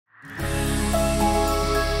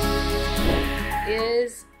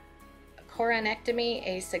Is coronectomy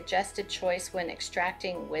a suggested choice when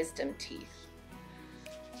extracting wisdom teeth?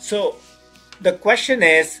 So the question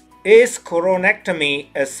is coronectomy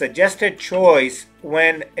a suggested choice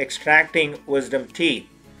when extracting wisdom teeth?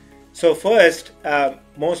 So first,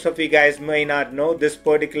 most of you guys may not know this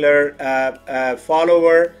particular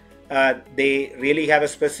follower. They really have a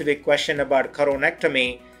specific question about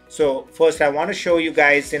coronectomy. So first I want to show you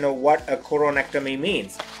guys, what a coronectomy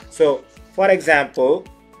means. So for example,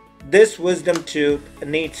 this wisdom tooth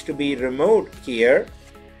needs to be removed here,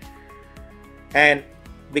 and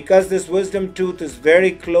because this wisdom tooth is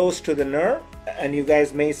very close to the nerve, and you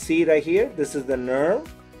guys may see right here, this is the nerve.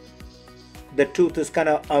 The tooth is kind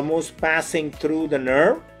of almost passing through the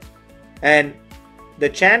nerve, and the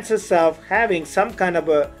chances of having some kind of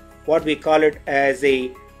a, what we call it as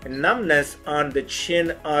a numbness on the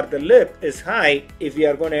chin or the lip is high if you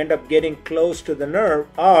are going to end up getting close to the nerve,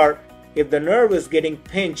 or if the nerve is getting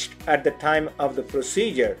pinched at the time of the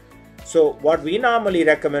procedure. So what we normally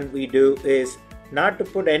recommend we do is not to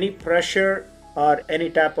put any pressure or any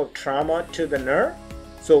type of trauma to the nerve.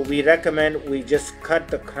 So we recommend we just cut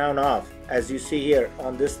the crown off, as you see here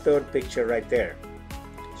on this third picture right there.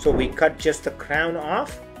 So we cut just the crown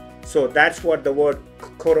off. So that's what the word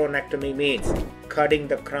coronectomy means, cutting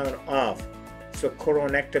the crown off. So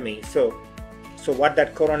coronectomy. So what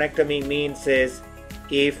that coronectomy means is,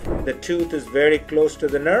 if the tooth is very close to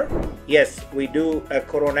the nerve, yes, we do a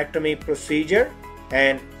coronectomy procedure,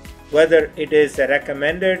 and whether it is a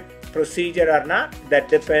recommended procedure or not, that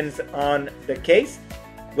depends on the case.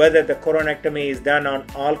 Whether the coronectomy is done on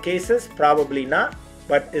all cases, probably not,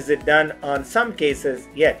 but is it done on some cases?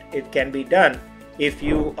 Yet it can be done if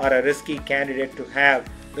you are a risky candidate to have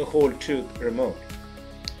the whole tooth removed.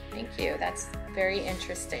 Thank you. That's very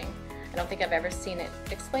interesting. I don't think I've ever seen it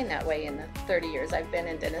explained that way in the 30 years I've been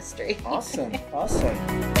in dentistry. Awesome, awesome.